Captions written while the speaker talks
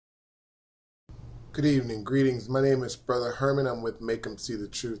Good evening, greetings. My name is Brother Herman. I'm with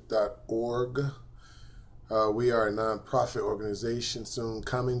MakeEmSeeTheTruth.org. We are a nonprofit organization soon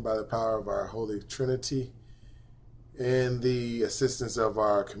coming by the power of our Holy Trinity and the assistance of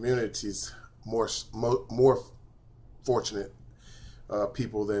our communities, more fortunate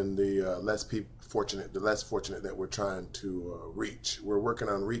people than the less fortunate that we're trying to reach. We're working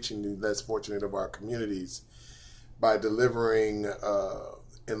on reaching the less fortunate of our communities by delivering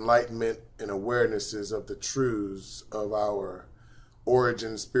enlightenment and awarenesses of the truths of our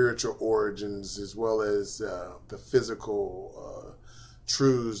origins, spiritual origins, as well as the physical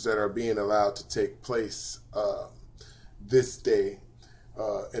truths that are being allowed to take place this day,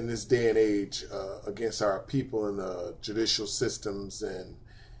 in this day and age, against our people in the judicial systems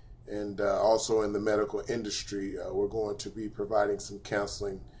and also in the medical industry. We're going to be providing some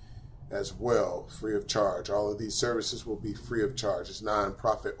counseling as well, free of charge. All of these services will be free of charge. It's a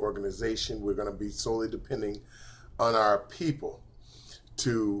non-profit organization. We're going to be solely depending on our people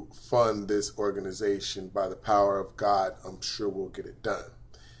to fund this organization. By the power of God, I'm sure we'll get it done.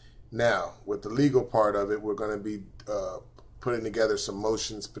 Now, with the legal part of it, we're going to be putting together some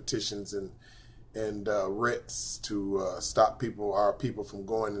motions, petitions, and writs to stop our people from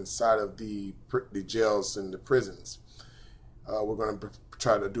going inside of the jails and the prisons. We're going to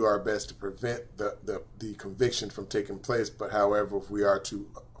try to do our best to prevent the conviction from taking place, but however, if we are too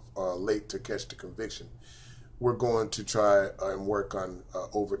late to catch the conviction, we're going to try and work on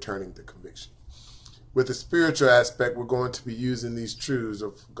overturning the conviction. With the spiritual aspect, we're going to be using these truths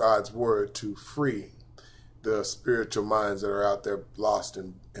of God's word to free the spiritual minds that are out there lost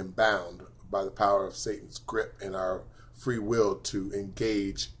and bound by the power of Satan's grip and our free will to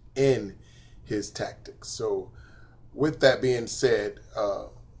engage in his tactics. So with that being said,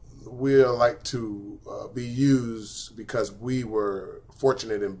 we'd like to be used because we were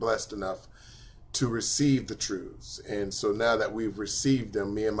fortunate and blessed enough to receive the truths. And so now that we've received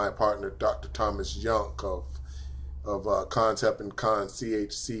them, me and my partner, Dr. Thomas Younk of Concept and Con,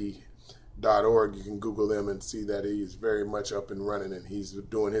 CHC.org, you can Google him and see that he's very much up and running and he's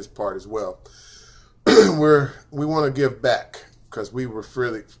doing his part as well. We want to give back, because we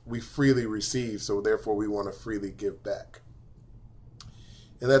freely received, so therefore we want to freely give back.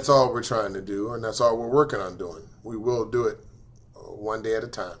 And that's all we're trying to do, and that's all we're working on doing. We will do it one day at a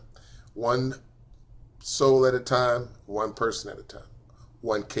time, one soul at a time, one person at a time,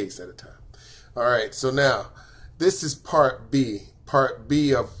 one case at a time. All right, so now this is part B of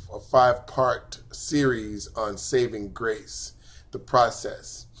a 5-part series on saving grace, the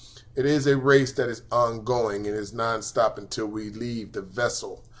process. It is a race that is ongoing and is nonstop until we leave the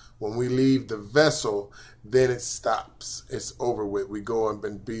vessel. When we leave the vessel, then it stops. It's over with. We go up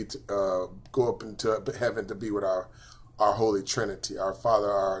and go up into heaven to be with our Holy Trinity, our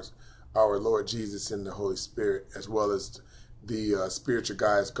Father, our Lord Jesus, and the Holy Spirit, as well as the spiritual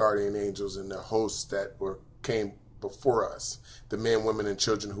guides, guardian angels, and the hosts that came before us, the men, women, and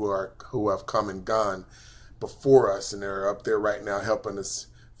children who have come and gone before us, and they're up there right now helping us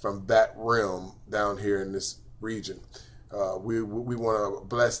from that realm down here in this region. We want to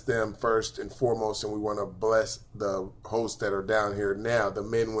bless them first and foremost, and we want to bless the hosts that are down here now, the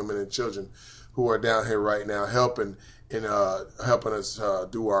men, women, and children who are down here right now helping us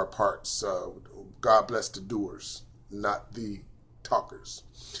do our parts. God bless the doers, not the talkers.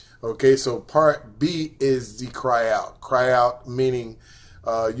 Okay, so part B is the cry out. Cry out meaning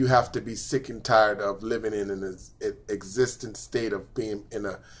you have to be sick and tired of living in an existent state of being in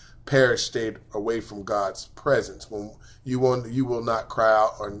a perished state away from God's presence. When you will not cry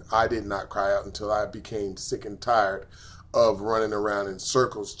out, or I did not cry out until I became sick and tired of running around in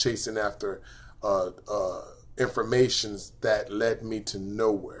circles chasing after informations that led me to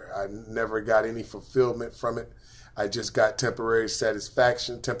nowhere. I never got any fulfillment from it. I just got temporary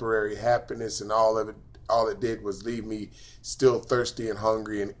satisfaction, temporary happiness, and all it did was leave me still thirsty and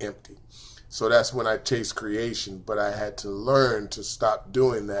hungry and empty. So that's when I chased creation, but I had to learn to stop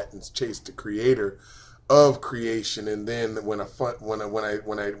doing that and chase the creator of creation. And then when I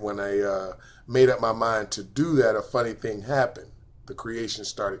made up my mind to do that, a funny thing happened. The creation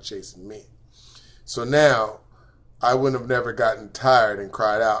started chasing me. So now I wouldn't have never gotten tired and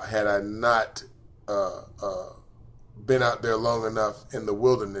cried out had I not been out there long enough in the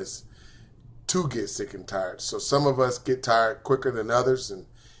wilderness to get sick and tired. So some of us get tired quicker than others, and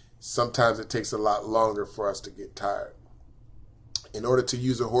sometimes it takes a lot longer for us to get tired. In order to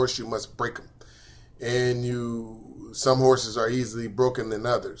use a horse, you must break them. And some horses are easily broken than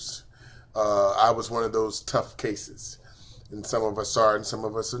others. I was one of those tough cases. And some of us are and some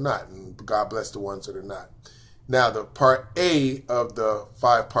of us are not. And God bless the ones that are not. Now, the part A of the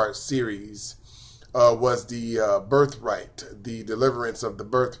 5-part series was the birthright, the deliverance of the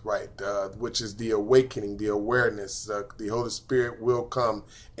birthright, which is the awakening, the awareness. The Holy Spirit will come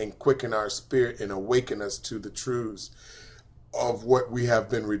and quicken our spirit and awaken us to the truths of what we have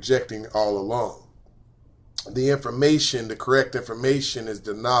been rejecting all along. The information, the correct information, is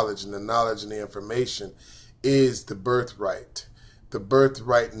the knowledge, and the knowledge and the information is the birthright. The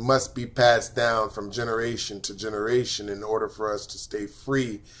birthright must be passed down from generation to generation in order for us to stay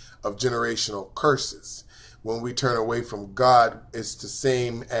free of generational curses. When we turn away from God, it's the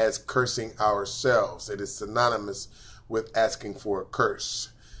same as cursing ourselves. It is synonymous with asking for a curse.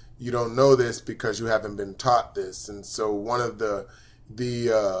 You don't know this because you haven't been taught this. And so one of the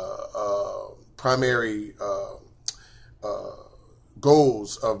primary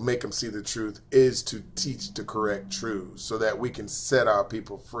goals of Make Them See the Truth is to teach the correct truths so that we can set our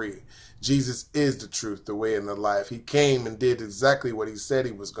people free. Jesus is the truth, the way, and the life. He came and did exactly what he said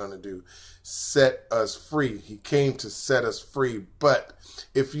he was going to do, set us free. He came to set us free. But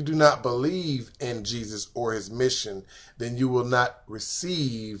if you do not believe in Jesus or his mission, then you will not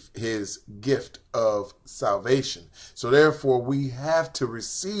receive his gift of salvation. So therefore, we have to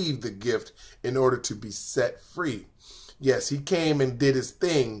receive the gift in order to be set free. Yes, he came and did his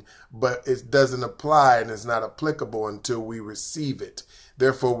thing, but it doesn't apply and it's not applicable until we receive it.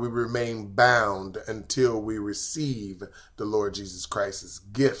 Therefore, we remain bound until we receive the Lord Jesus Christ's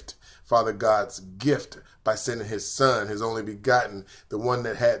gift, Father God's gift, by sending his son, his only begotten, the one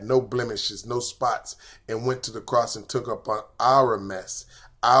that had no blemishes, no spots, and went to the cross and took up on our mess,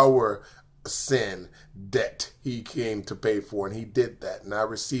 our sin debt he came to pay for, and he did that, and I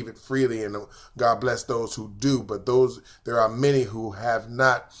receive it freely, and God bless those who do. But there are many who have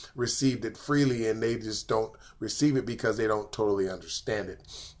not received it freely, and they just don't receive it because they don't totally understand it.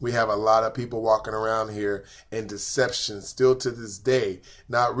 We have a lot of people walking around here in deception still to this day,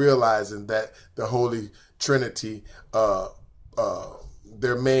 not realizing that the Holy Trinity,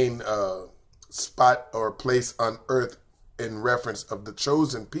 their main spot or place on earth in reference of the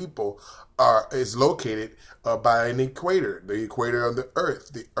chosen people is located by an equator, the equator of the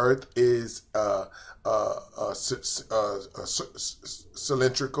earth. The earth is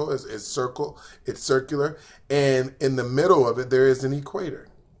cylindrical, it's circular, and in the middle of it there is an equator.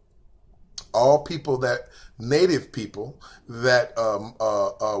 All people native people that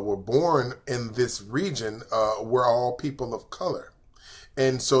were born in this region were all people of color.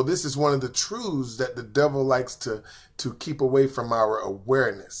 And so this is one of the truths that the devil likes to keep away from our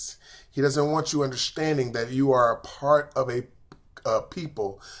awareness. He doesn't want you understanding that you are a part of a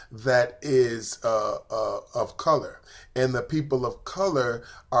people that is of color. And the people of color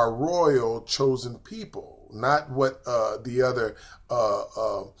are royal, chosen people, not what the other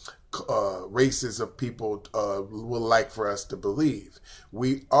races of people will like for us to believe.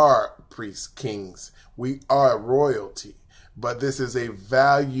 We are priests, kings. We are royalty. But this is a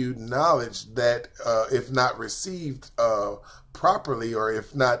valued knowledge that if not received properly, or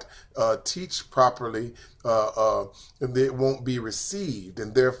if not teach properly, it won't be received.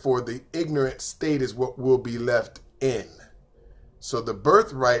 And therefore, the ignorant state is what will be left in. So the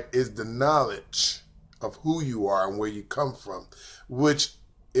birthright is the knowledge of who you are and where you come from, which,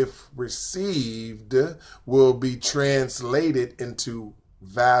 if received, will be translated into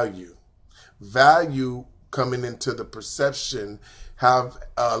value. Value coming into the perception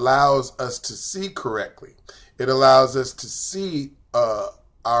allows us to see correctly. It allows us to see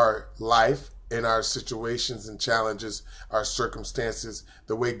our life and our situations and challenges, our circumstances,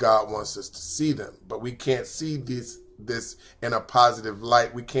 the way God wants us to see them. But we can't see this in a positive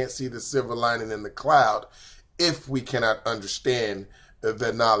light. We can't see the silver lining in the cloud if we cannot understand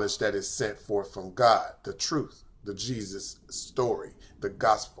the knowledge that is sent forth from God, the truth, the Jesus story, the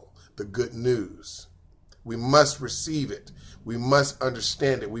gospel, the good news. We must receive it. We must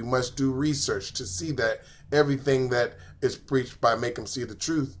understand it. We must do research to see that everything that is preached by Make Them See the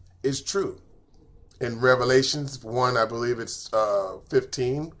Truth is true. In Revelations 1, I believe it's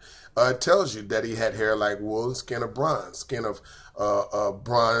 15, it tells you that he had hair like wool and skin of bronze. Skin of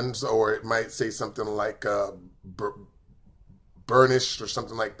bronze, or it might say something like burnished or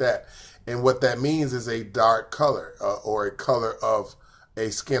something like that. And what that means is a dark color or a color of a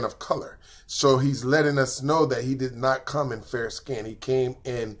skin of color. So he's letting us know that he did not come in fair skin. He came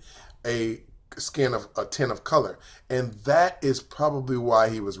in a skin of a tint of color. And that is probably why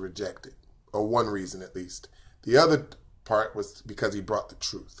he was rejected, or one reason at least. The other part was because he brought the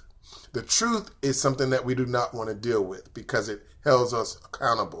truth. The truth is something that we do not want to deal with because it holds us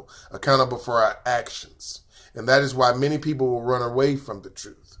accountable for our actions. And that is why many people will run away from the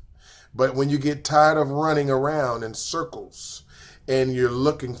truth. But when you get tired of running around in circles and you're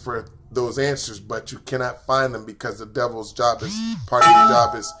looking for those answers, but you cannot find them because the devil's job is, part of the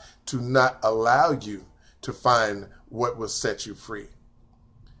job is to not allow you to find what will set you free.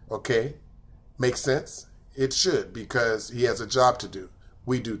 Okay? Makes sense? It should, because he has a job to do.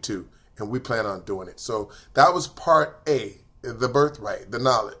 We do too, and we plan on doing it. So that was part A, the birthright, the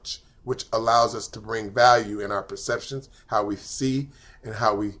knowledge, which allows us to bring value in our perceptions, how we see and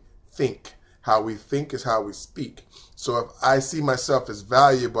how we think. How we think is how we speak. So if I see myself as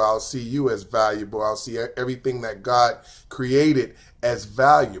valuable, I'll see you as valuable. I'll see everything that God created as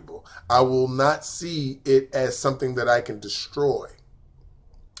valuable. I will not see it as something that I can destroy.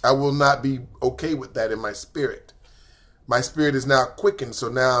 I will not be okay with that in my spirit. My spirit is now quickened, so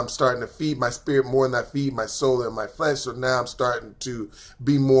now I'm starting to feed my spirit more than I feed my soul and my flesh. So now I'm starting to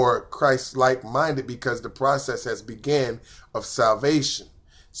be more Christ-like minded because the process has began of salvation.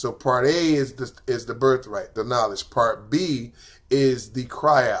 So part A is the birthright, the knowledge. Part B is the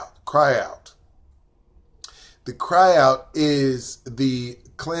cry out. Cry out. The cry out is the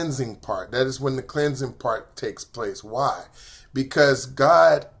cleansing part. That is when the cleansing part takes place. Why? Because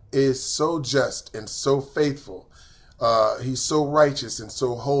God is so just and so faithful. He's so righteous and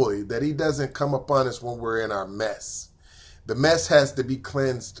so holy that he doesn't come upon us when we're in our mess. The mess has to be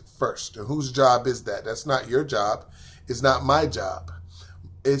cleansed first. And whose job is that? That's not your job. It's not my job.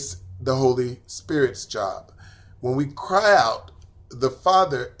 It's the Holy Spirit's job. When we cry out, the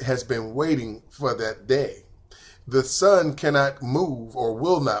Father has been waiting for that day. The Son cannot move or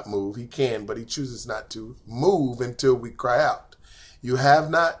will not move. He can, but he chooses not to move until we cry out. You have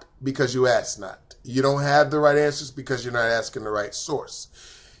not because you ask not. You don't have the right answers because you're not asking the right source.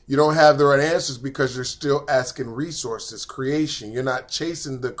 You don't have the right answers because you're still asking resources, creation. You're not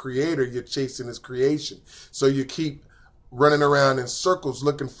chasing the Creator, you're chasing his creation. So you keep running around in circles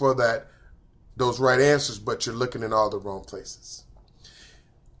looking for those right answers, but you're looking in all the wrong places.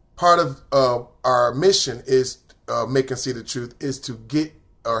 Part of our mission is Make and See the Truth is to get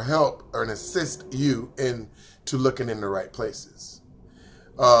or help or assist you into looking in the right places.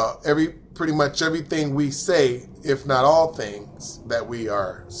 Pretty much everything we say, if not all things that we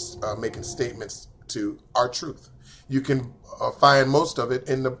are making statements to, are truth. You can find most of it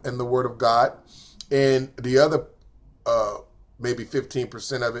in the Word of God, and the other maybe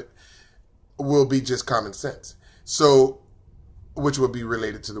 15% of it will be just common sense. So, which will be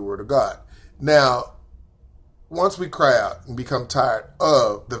related to the Word of God. Now, once we cry out and become tired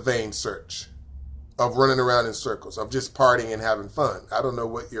of the vain search, of running around in circles, of just partying and having fun. I don't know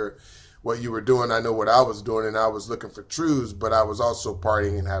what you were doing. I know what I was doing, and I was looking for truths, but I was also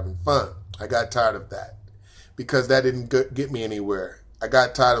partying and having fun. I got tired of that because that didn't get me anywhere. I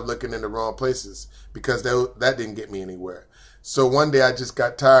got tired of looking in the wrong places because that didn't get me anywhere. So one day I just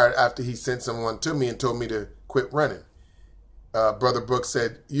got tired after he sent someone to me and told me to quit running. Brother Brooks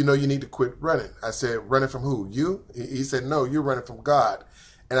said, you need to quit running. I said, running from who? You? He said, no, you're running from God.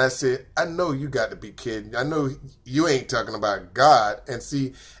 And I said, I know you got to be kidding. I know you ain't talking about God. And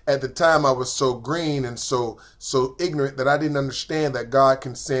see, at the time I was so green and so ignorant that I didn't understand that God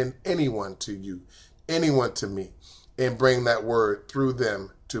can send anyone to you, anyone to me, and bring that word through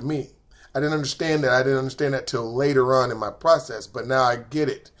them to me. I didn't understand that. I didn't understand that till later on in my process. But now I get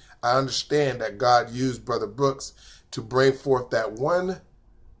it. I understand that God used Brother Brooks to bring forth that one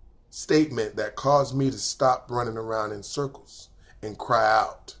statement that caused me to stop running around in circles and cry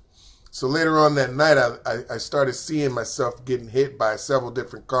out. So later on that night, I started seeing myself getting hit by several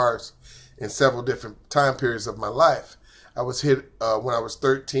different cars in several different time periods of my life. I was hit when I was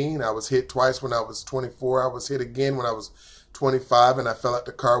 13. I was hit twice when I was 24. I was hit again when I was 25, and I fell out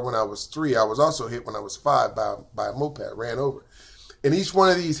the car when I was 3. I was also hit when I was 5 by a moped, ran over. And each one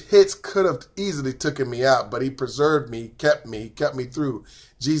of these hits could have easily taken me out, but he preserved me, kept me through.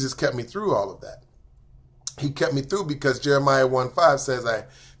 Jesus kept me through all of that. He kept me through because Jeremiah 1:5 says, I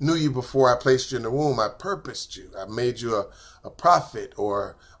knew you before I placed you in the womb. I purposed you. I made you a prophet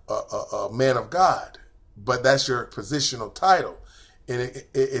or a man of God. But that's your positional title. And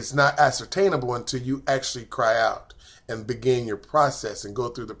it's not ascertainable until you actually cry out and begin your process and go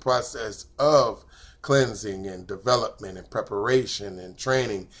through the process of cleansing and development and preparation and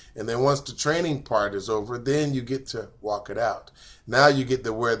training. And then once the training part is over, then you get to walk it out. Now you get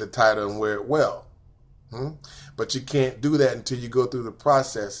to wear the title and wear it well. But you can't do that until you go through the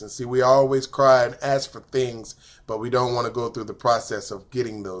process. And see, we always cry and ask for things, but we don't want to go through the process of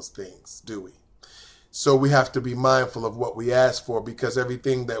getting those things, do we? So we have to be mindful of what we ask for, because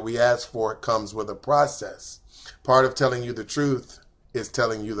everything that we ask for comes with a process. Part of telling you the truth is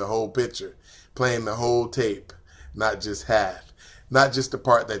telling you the whole picture, playing the whole tape, not just half, not just the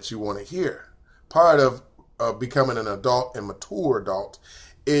part that you want to hear. Part of becoming an adult and mature adult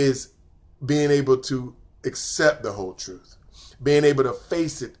is being able to accept the whole truth, being able to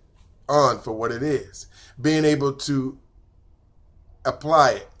face it on for what it is, being able to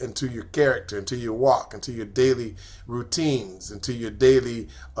apply it into your character, into your walk, into your daily routines, into your daily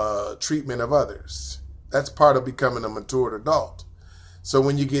treatment of others. That's part of becoming a matured adult. So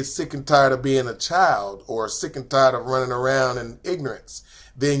when you get sick and tired of being a child, or sick and tired of running around in ignorance,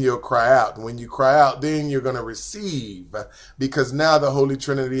 then you'll cry out. And when you cry out, then you're going to receive, because now the Holy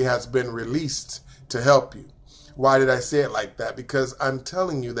Trinity has been released to help you. Why did I say it like that? Because I'm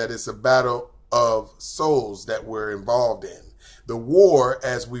telling you that it's a battle of souls that we're involved in. The war,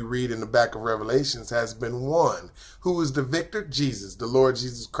 as we read in the back of Revelations, has been won. Who is the victor? Jesus, the Lord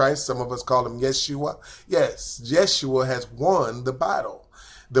Jesus Christ. Some of us call him Yeshua. Yes, Yeshua has won the battle.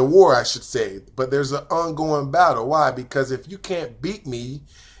 The war, I should say. But there's an ongoing battle. Why? Because if you can't beat me,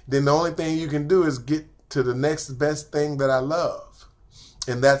 then the only thing you can do is get to the next best thing that I love.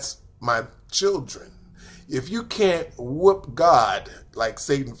 And that's my children. If you can't whoop God like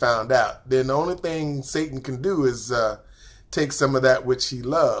Satan found out, then the only thing Satan can do is take some of that which he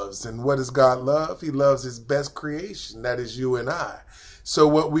loves. And what does God love? He loves his best creation. That is you and I. So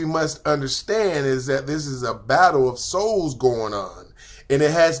what we must understand is that this is a battle of souls going on. And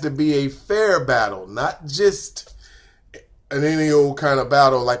it has to be a fair battle, not just an any old kind of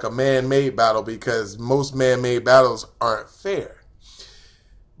battle like a man-made battle, because most man-made battles aren't fair.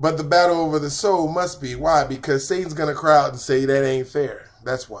 But the battle over the soul must be. Why? Because Satan's going to cry out and say that ain't fair.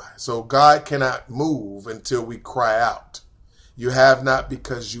 That's why. So God cannot move until we cry out. You have not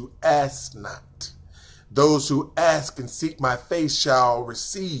because you ask not. Those who ask and seek my face shall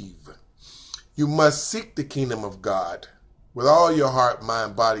receive. You must seek the kingdom of God with all your heart,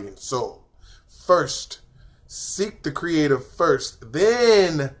 mind, body, and soul. First, seek the Creator first.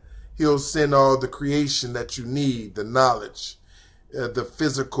 Then he'll send all the creation that you need, the knowledge, the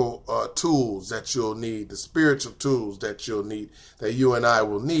physical tools that you'll need, the spiritual tools that you'll need, that you and I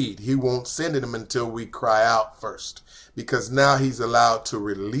will need. He won't send them until we cry out first, because now he's allowed to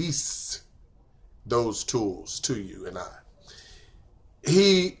release those tools to you and I.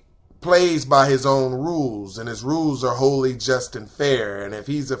 He plays by his own rules, and his rules are holy, just, and fair. And if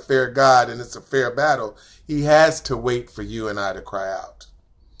he's a fair God and it's a fair battle, he has to wait for you and I to cry out.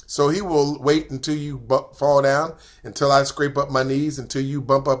 So he will wait until you fall down, until I scrape up my knees, until you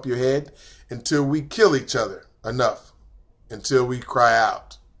bump up your head, until we kill each other enough, until we cry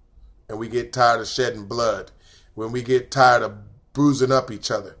out and we get tired of shedding blood, when we get tired of bruising up each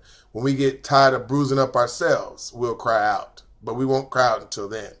other, when we get tired of bruising up ourselves, we'll cry out. But we won't cry out until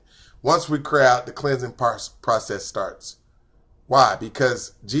then. Once we cry out, the cleansing process starts. Why?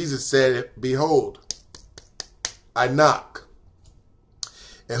 Because Jesus said, behold, I knock.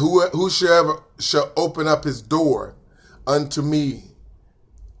 And whosoever shall open up his door unto me,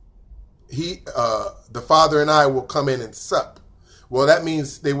 the Father and I will come in and sup. Well, that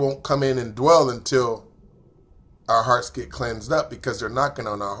means they won't come in and dwell until our hearts get cleansed up, because they're knocking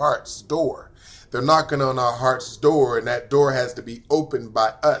on our heart's door. They're knocking on our heart's door, and that door has to be opened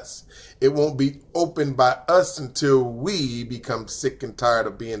by us. It won't be opened by us until we become sick and tired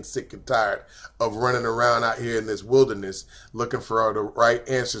of being sick and tired of running around out here in this wilderness looking for all the right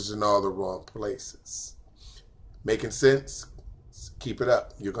answers in all the wrong places. Making sense? Keep it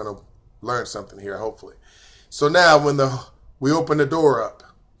up. You're going to learn something here, hopefully. So now when we open the door up,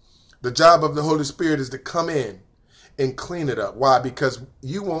 the job of the Holy Spirit is to come in and clean it up. Why? Because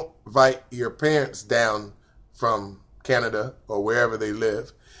you won't invite your parents down from Canada or wherever they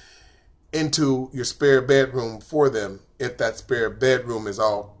live into your spare bedroom for them if that spare bedroom is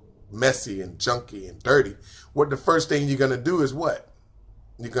all messy and junky and dirty. What the first thing you're going to do is what?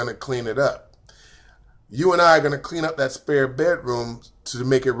 You're going to clean it up. You and I are going to clean up that spare bedroom to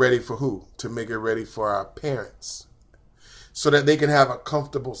make it ready for who? To make it ready for our parents, so that they can have a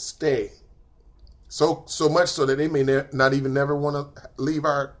comfortable stay. So much so that they may not even never want to leave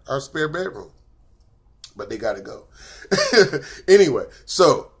our spare bedroom. But they got to go. Anyway,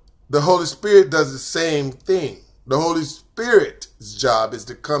 so the Holy Spirit does the same thing. The Holy Spirit's job is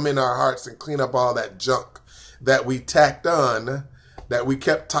to come in our hearts and clean up all that junk that we tacked on, that we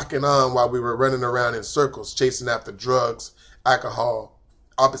kept tacking on while we were running around in circles, chasing after drugs, alcohol,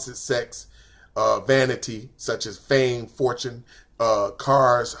 opposite sex, vanity, such as fame, fortune,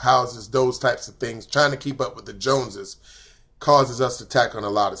 cars, houses, those types of things. Trying to keep up with the Joneses causes us to tack on a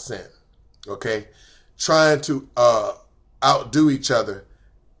lot of sin. Okay? Trying to outdo each other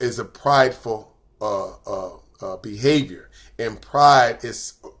is a prideful behavior. And pride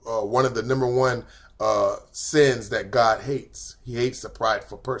is one of the number one sins that God hates. He hates a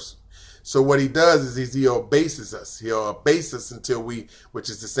prideful person. So what he does is he obeses us. He'll abase us until we, which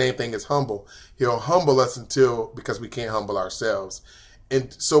is the same thing as humble. He'll humble us until, because we can't humble ourselves.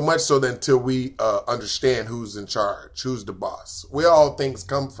 And so much so that until we understand who's in charge, who's the boss, where all things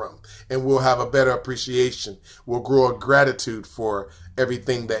come from, and we'll have a better appreciation. We'll grow a gratitude for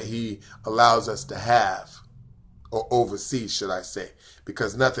everything that he allows us to have, or oversee, should I say,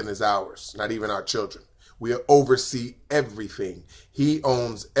 because nothing is ours, not even our children. We oversee everything. He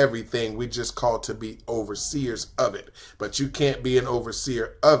owns everything. We just called to be overseers of it. But you can't be an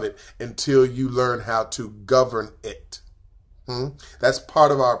overseer of it until you learn how to govern it. That's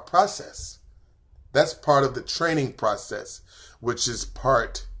part of our process. That's part of the training process, which is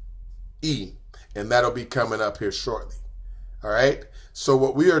part E. And that'll be coming up here shortly. All right. So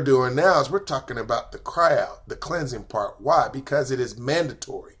what we are doing now is we're talking about the cry out, the cleansing part. Why? Because it is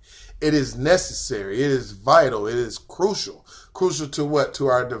mandatory. It is necessary. It is vital. It is crucial. Crucial to what? To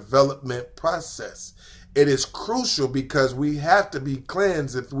our development process. It is crucial because we have to be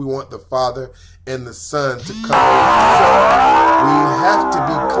cleansed if we want the Father and the Son to come in. We have to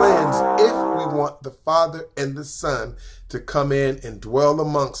be cleansed if we want the Father and the Son to come in and dwell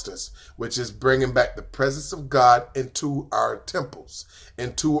amongst us, which is bringing back the presence of God into our temples,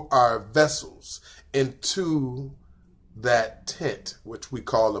 into our vessels, into that tent, which we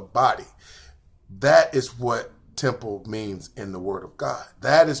call a body. That is what temple means in the Word of God.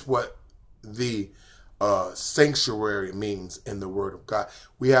 That is what the sanctuary means in the Word of God.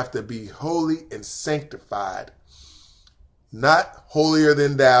 We have to be holy and sanctified, not holier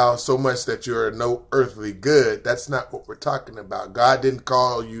than thou, so much that you're no earthly good. That's not what we're talking about. God didn't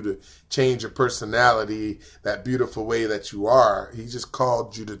call you to change your personality, that beautiful way that you are. He just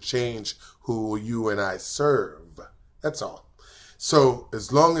called you to change who you and I serve. That's all. So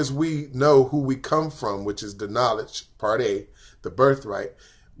as long as we know who we come from, which is the knowledge, part A, the birthright,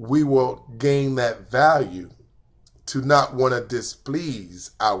 we will gain that value to not want to displease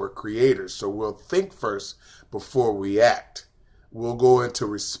our Creator. So we'll think first before we act. We'll go into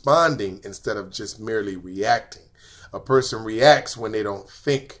responding instead of just merely reacting. A person reacts when they don't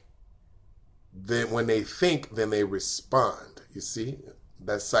think. Then when they think, then they respond. You see,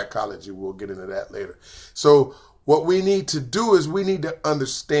 that's psychology. We'll get into that later. So what we need to do is we need to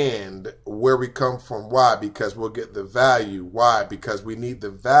understand where we come from. Why? Because we'll get the value. Why? Because we need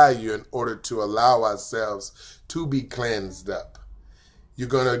the value in order to allow ourselves to be cleansed up. You're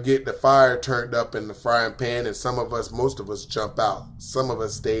going to get the fire turned up in the frying pan, and some of us, most of us jump out. Some of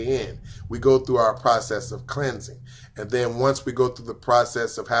us stay in. We go through our process of cleansing. And then once we go through the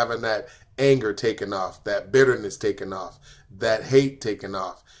process of having that anger taken off, that bitterness taken off, that hate taken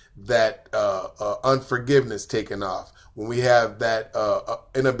off, that unforgiveness taken off, when we have that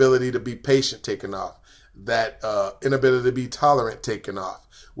inability to be patient taken off, that inability to be tolerant taken off,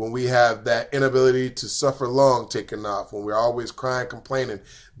 when we have that inability to suffer long taken off, when we're always crying, complaining,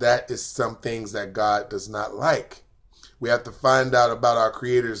 that is some things that God does not like. We have to find out about our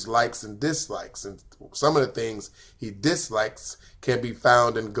Creator's likes and dislikes. And some of the things he dislikes can be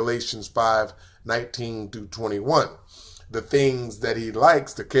found in Galatians 5:19-21. The things that he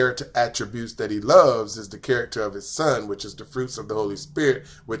likes, the character attributes that he loves, is the character of his Son, which is the fruits of the Holy Spirit,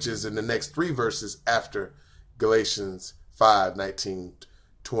 which is in the next 3 verses after Galatians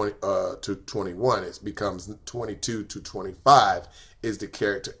 5:19-21. It becomes 22-25 is the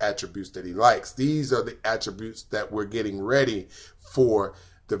character attributes that he likes. These are the attributes that we're getting ready for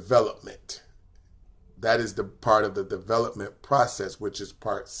development. That is the part of the development process, which is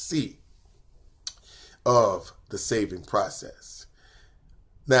part C of the saving process.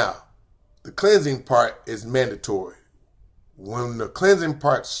 Now, the cleansing part is mandatory. When the cleansing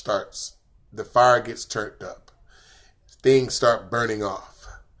part starts, the fire gets turned up. Things start burning off.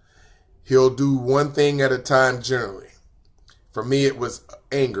 He'll do one thing at a time generally. For me, it was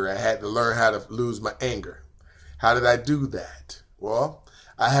anger. I had to learn how to lose my anger. How did I do that? Well,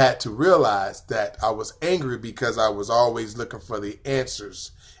 I had to realize that I was angry because I was always looking for the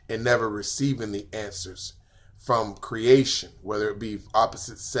answers and never receiving the answers from creation, whether it be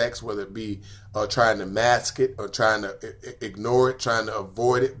opposite sex, whether it be trying to mask it or trying to ignore it, trying to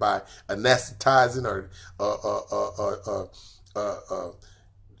avoid it by anesthetizing or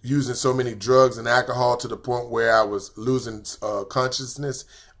using so many drugs and alcohol to the point where I was losing consciousness.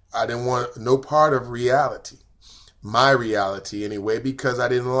 I didn't want no part of reality. My reality anyway, because I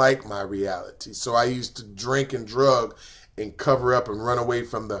didn't like my reality. So I used to drink and drug and cover up and run away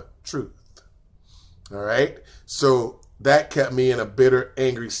from the truth. All right. So that kept me in a bitter,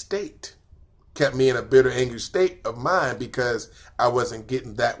 angry state. Kept me in a bitter, angry state of mind because I wasn't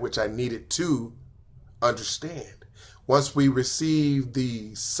getting that which I needed to understand. once we receive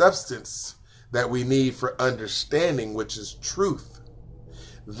the substance that we need for understanding, which is truth,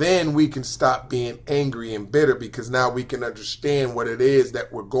 then we can stop being angry and bitter, because now we can understand what it is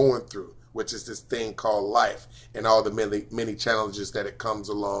that we're going through, which is this thing called life and all the many challenges that it comes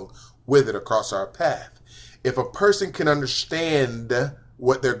along with it across our path. If a person can understand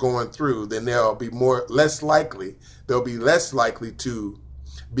what they're going through, then they'll be less likely to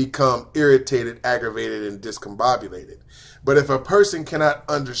become irritated, aggravated, and discombobulated. But if a person cannot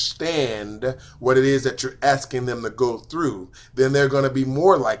understand what it is that you're asking them to go through, then they're going to be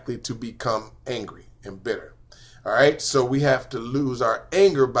more likely to become angry and bitter. All right, so we have to lose our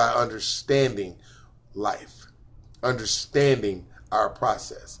anger by understanding life, understanding our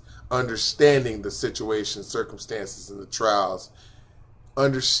process, understanding the situations, circumstances, and the trials,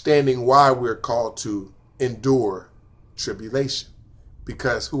 understanding why we're called to endure tribulation.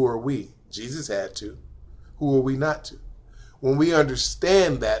 Because who are we? Jesus had to. Who are we not to? When we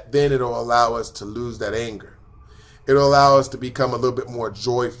understand that, then it'll allow us to lose that anger. It'll allow us to become a little bit more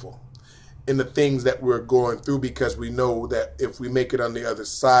joyful in the things that we're going through, because we know that if we make it on the other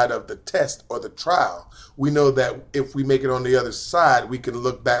side of the test or the trial, we know that if we make it on the other side, we can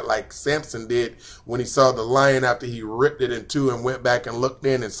look back like Samson did when he saw the lion after he ripped it in two and went back and looked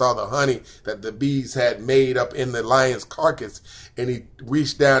in and saw the honey that the bees had made up in the lion's carcass, and he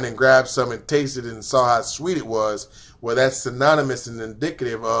reached down and grabbed some and tasted it and saw how sweet it was. Well, that's synonymous and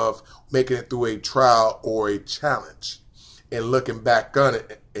indicative of making it through a trial or a challenge and looking back on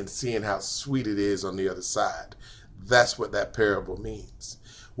it and seeing how sweet it is on the other side. That's what that parable means.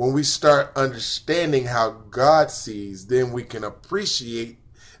 When we start understanding how God sees, then we can appreciate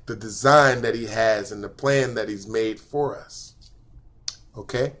the design that he has and the plan that he's made for us.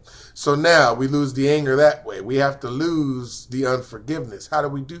 Okay? So now we lose the anger that way. We have to lose the unforgiveness. How do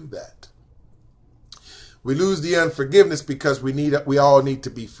we do that? We lose the unforgiveness because we all need to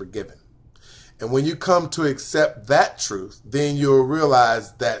be forgiven. And when you come to accept that truth, then you'll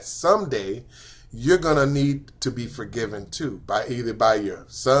realize that someday you're going to need to be forgiven too, either by your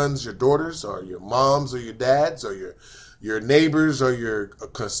sons, your daughters, or your moms, or your dads, or your neighbors, or your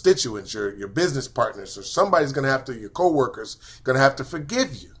constituents, your business partners, or somebody's going to have to, your coworkers, going to have to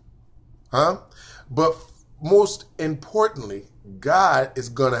forgive you. But most importantly, God is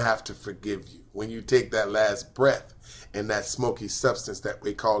going to have to forgive you when you take that last breath and that smoky substance that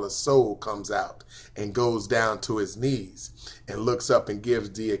we call a soul comes out and goes down to his knees and looks up and gives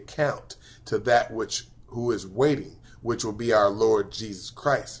the account to that who is waiting, which will be our Lord Jesus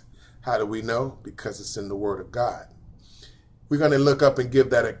Christ. How do we know? Because it's in the Word of God. We're going to look up and give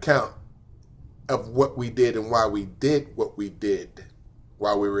that account of what we did and why we did what we did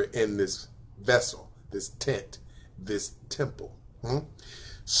while we were in this vessel, this tent, this temple.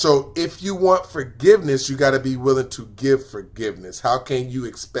 So if you want forgiveness, you got to be willing to give forgiveness. How can you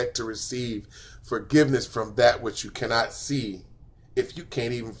expect to receive forgiveness from that which you cannot see if you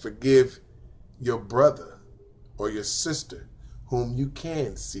can't even forgive your brother or your sister whom you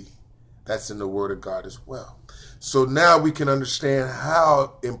can see? That's in the Word of God as well. So now we can understand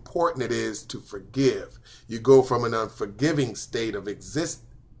how important it is to forgive. You go from an unforgiving state of existence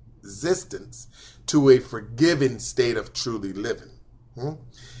to a forgiving state of truly living.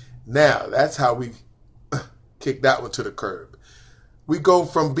 Now, that's how we kick that one to the curb. We go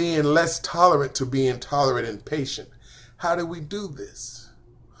from being less tolerant to being tolerant and patient. How do we do this?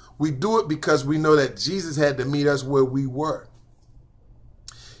 We do it because we know that Jesus had to meet us where we were.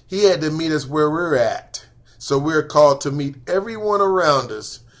 He had to meet us where we're at. So we're called to meet everyone around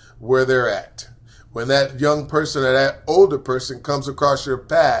us where they're at. When that young person or that older person comes across your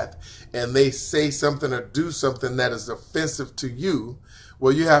path and they say something or do something that is offensive to you,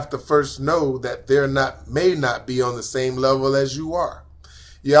 well, you have to first know that may not be on the same level as you are.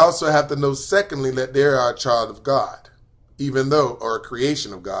 You also have to know, secondly, that they are a child of God, or a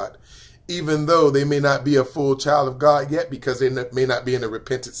creation of God, even though they may not be a full child of God yet, because they may not be in a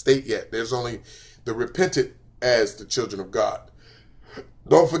repentant state yet. There's only the repentant as the children of God.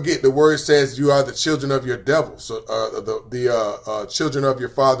 Don't forget, the word says you are the children of your devil, so the children of your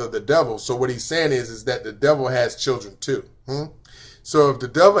father, the devil. So what he's saying is that the devil has children too. So if the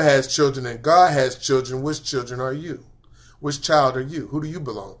devil has children and God has children, which children are you? Which child are you? Who do you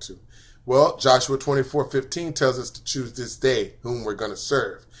belong to? Well, Joshua 24:15 tells us to choose this day whom we're going to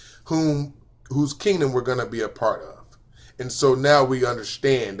serve, whose kingdom we're going to be a part of. And so now we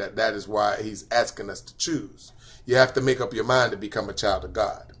understand that is why he's asking us to choose. You have to make up your mind to become a child of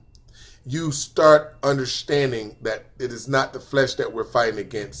God. You start understanding that it is not the flesh that we're fighting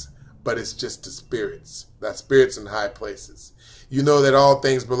against, but it's just the spirits. That spirits in high places. You know that all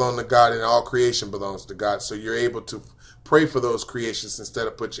things belong to God and all creation belongs to God. So you're able to pray for those creations instead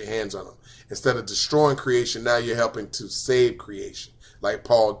of put your hands on them. Instead of destroying creation, now you're helping to save creation, like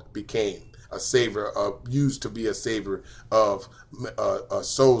Paul became a savior, used to be a savior of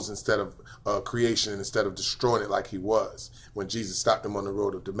souls instead of creation, instead of destroying it like he was when Jesus stopped him on the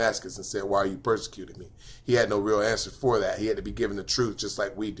road of Damascus and said, "Why are you persecuting me?" He had no real answer for that. He had to be given the truth just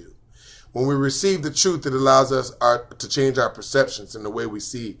like we do. When we receive the truth, it allows us to change our perceptions and the way we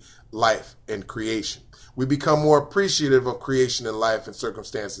see life and creation. We become more appreciative of creation and life and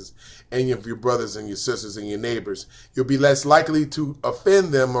circumstances and of your brothers and your sisters and your neighbors. You'll be less likely to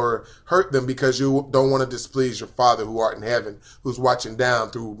offend them or hurt them because you don't want to displease your Father who art in heaven, who's watching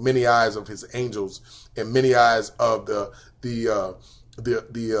down through many eyes of his angels and many eyes of the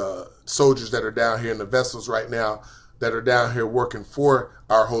soldiers that are down here in the vessels right now, that are down here working for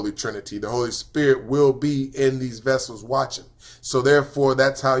our Holy Trinity. The Holy Spirit will be in these vessels watching. So therefore,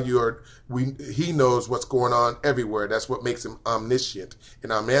 that's how he knows what's going on everywhere. That's what makes him omniscient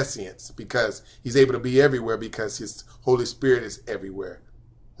and omniscience, because he's able to be everywhere because his Holy Spirit is everywhere.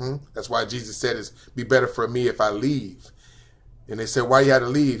 That's why Jesus said it'd be better for me if I leave. And they said, why you had to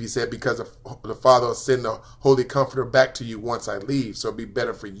leave? He said, because the Father will send the Holy Comforter back to you once I leave. So it'd be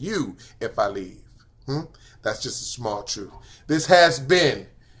better for you if I leave. That's just a small truth. This has been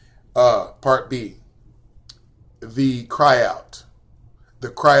part B, the cry out. The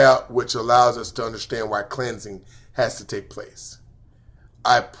cry out which allows us to understand why cleansing has to take place.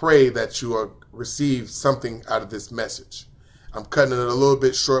 I pray that you will receive something out of this message. I'm cutting it a little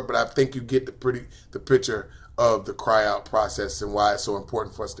bit short, but I think you get the picture of the cry out process and why it's so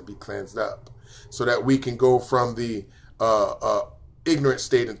important for us to be cleansed up, so that we can go from the ignorant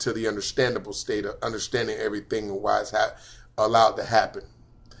state into the understandable state of understanding everything and why it's allowed to happen,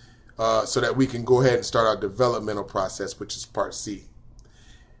 so that we can go ahead and start our developmental process, which is part C.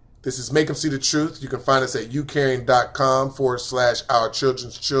 This is Make 'em See the Truth. You can find us at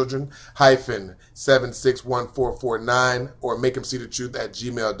ucaring.com/our-children's-children-761449 or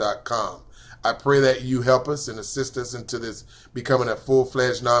makeemseethetruth@gmail.com. I pray that you help us and assist us into this becoming a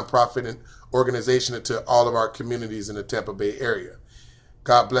full-fledged nonprofit organization into all of our communities in the Tampa Bay area.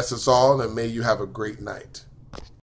 God bless us all, and may you have a great night.